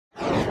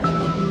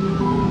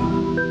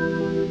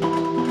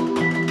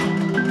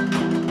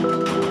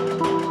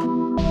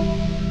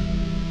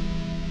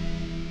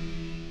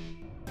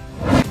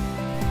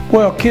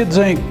Well, Kids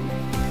Inc.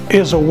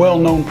 is a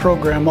well-known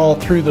program all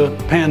through the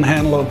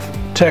Panhandle of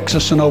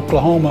Texas and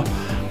Oklahoma.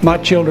 My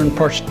children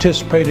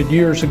participated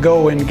years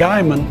ago in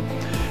Guyman,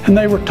 and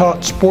they were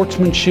taught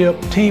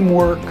sportsmanship,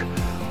 teamwork,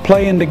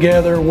 playing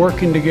together,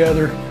 working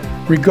together,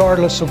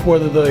 regardless of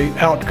whether the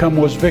outcome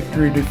was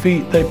victory or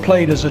defeat. They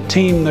played as a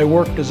team, they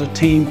worked as a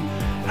team,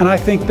 and I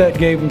think that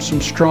gave them some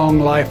strong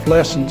life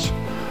lessons.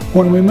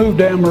 When we moved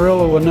to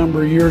Amarillo a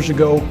number of years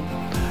ago,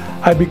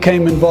 I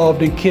became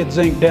involved in Kids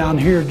Inc. down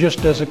here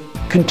just as a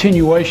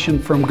continuation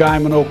from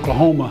Guyman,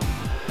 Oklahoma.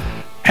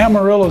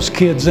 Amarillo's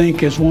Kids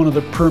Inc. is one of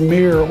the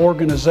premier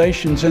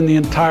organizations in the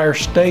entire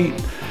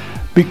state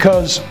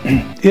because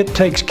it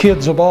takes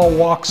kids of all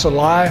walks of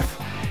life,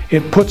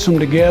 it puts them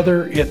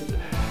together, it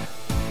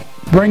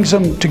brings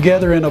them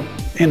together in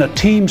a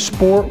team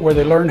sport where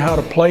they learn how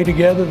to play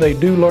together. They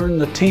do learn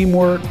the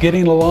teamwork,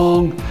 getting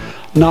along,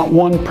 not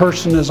one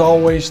person is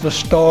always the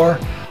star.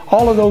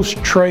 All of those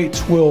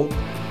traits will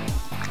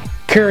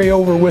carry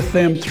over with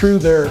them through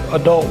their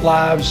adult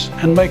lives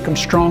and make them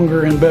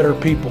stronger and better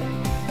people.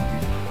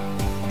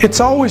 It's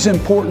always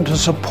important to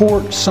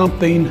support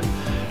something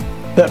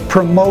that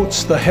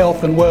promotes the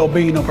health and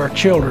well-being of our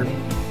children.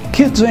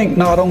 Kids Inc.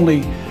 not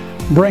only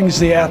brings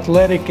the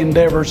athletic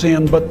endeavors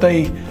in, but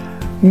they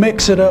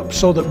mix it up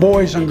so that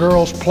boys and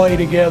girls play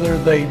together,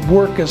 they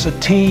work as a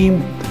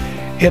team,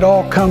 it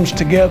all comes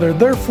together.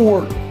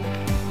 Therefore,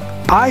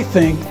 I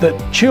think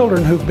that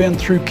children who've been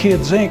through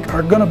Kids Inc.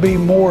 are going to be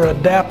more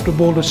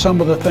adaptable to some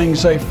of the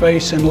things they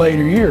face in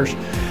later years.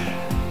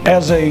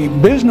 As a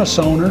business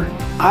owner,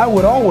 I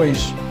would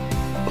always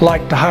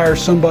like to hire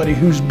somebody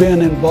who's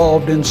been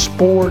involved in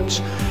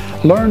sports,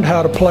 learned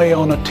how to play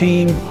on a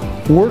team,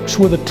 works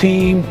with a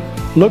team,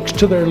 looks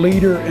to their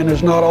leader, and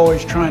is not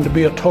always trying to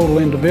be a total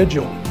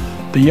individual.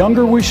 The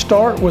younger we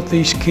start with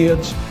these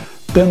kids,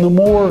 then the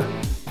more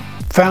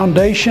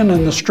foundation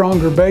and the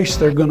stronger base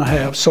they're going to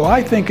have. So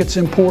I think it's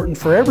important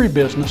for every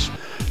business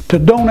to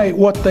donate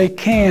what they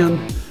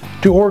can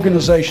to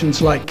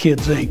organizations like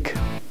Kids Inc.